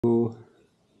So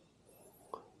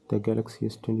the Galaxy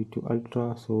S22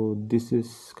 Ultra. So this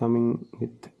is coming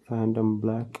with Phantom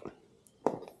Black.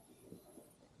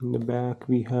 In the back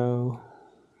we have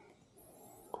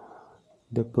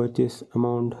the purchase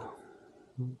amount,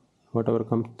 whatever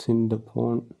comes in the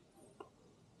phone.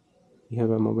 We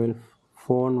have a mobile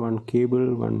phone, one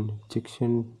cable, one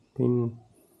ejection pin,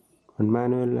 one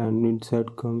manual, and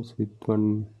inside comes with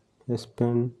one S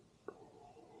Pen.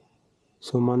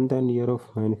 So month and year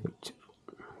of manufacture,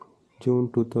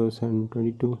 June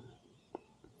 2022.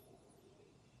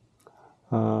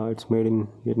 It's made in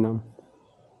Vietnam.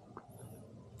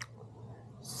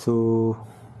 So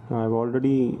I've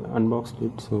already unboxed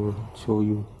it, so show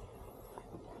you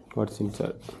what's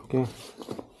inside. Okay.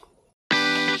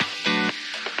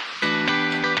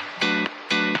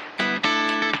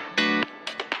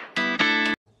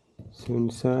 So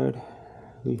inside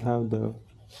we have the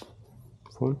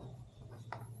phone,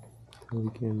 so we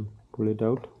can pull it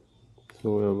out.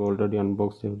 So I've already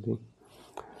unboxed everything.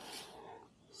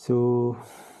 So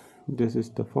this is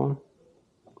the phone.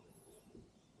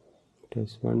 It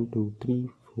has 1 2 3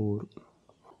 4.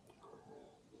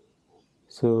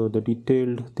 So the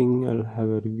detailed thing, I'll have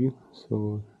a review.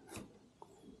 So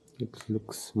it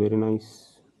looks very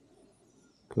nice.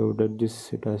 Curved edges.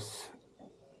 It has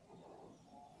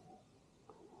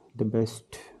the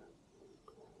best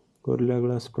Gorilla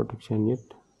Glass protection yet.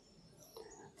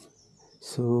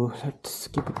 So let's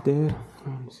keep it there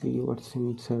and see what's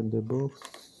inside the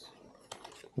box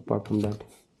apart from that.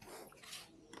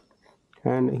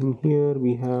 And in here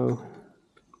we have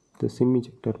the SIM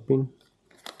ejector pin,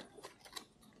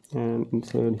 and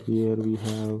inside here we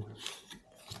have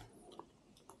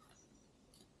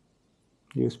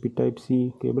USB type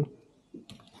C cable,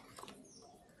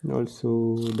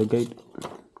 also the guide,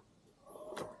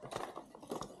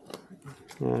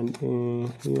 and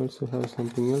we also have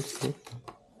something else here,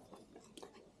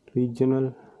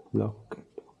 regional lock.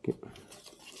 Okay,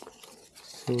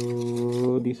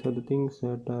 so these are the things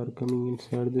that are coming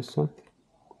inside this one.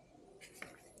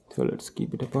 So let's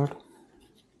keep it apart.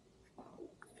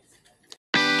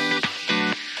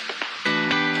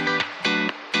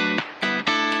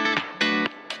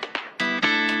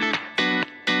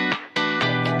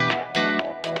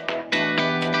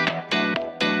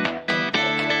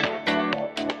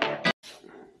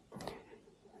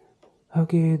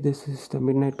 Okay, this is the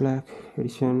midnight black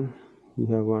edition. We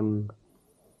have one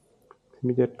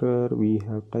ejector, we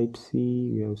have type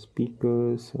C, we have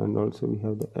speakers, and also we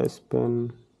have the S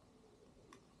Pen.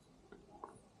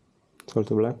 It's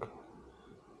also black.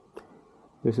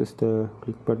 This is the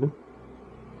click button,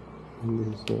 and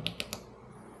this is the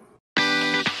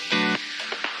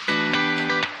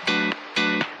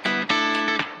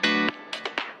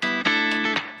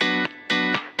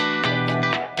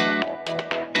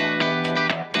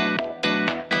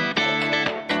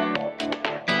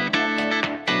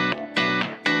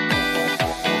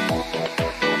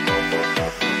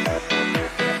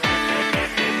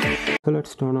so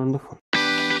let's turn on the phone.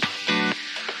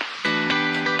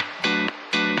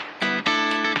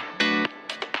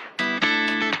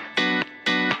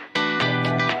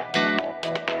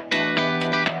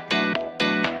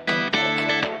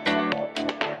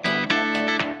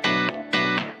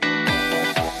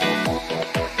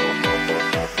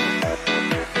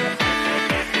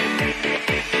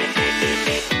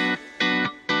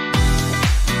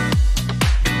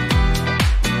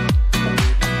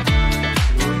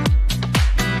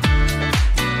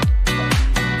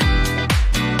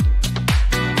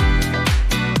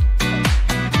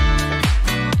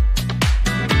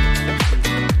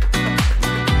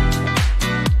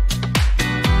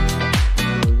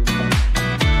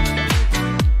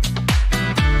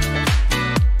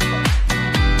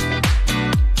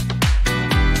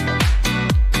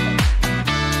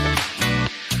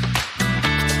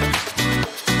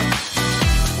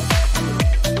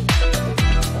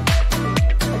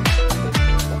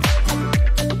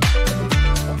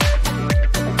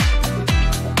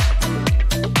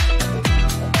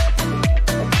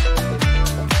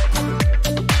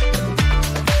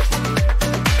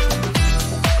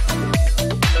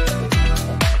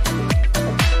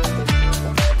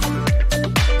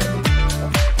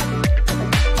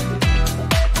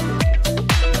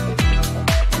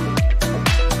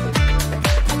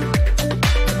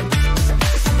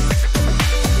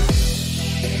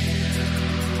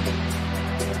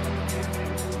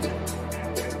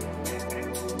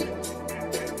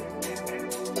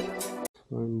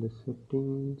 Find the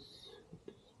settings.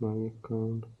 This is my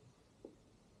account.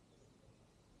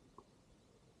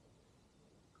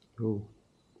 Oh,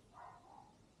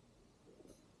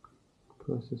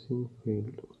 processing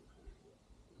failed.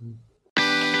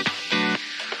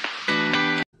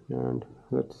 And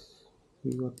let's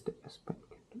see what the S Pen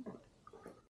can do.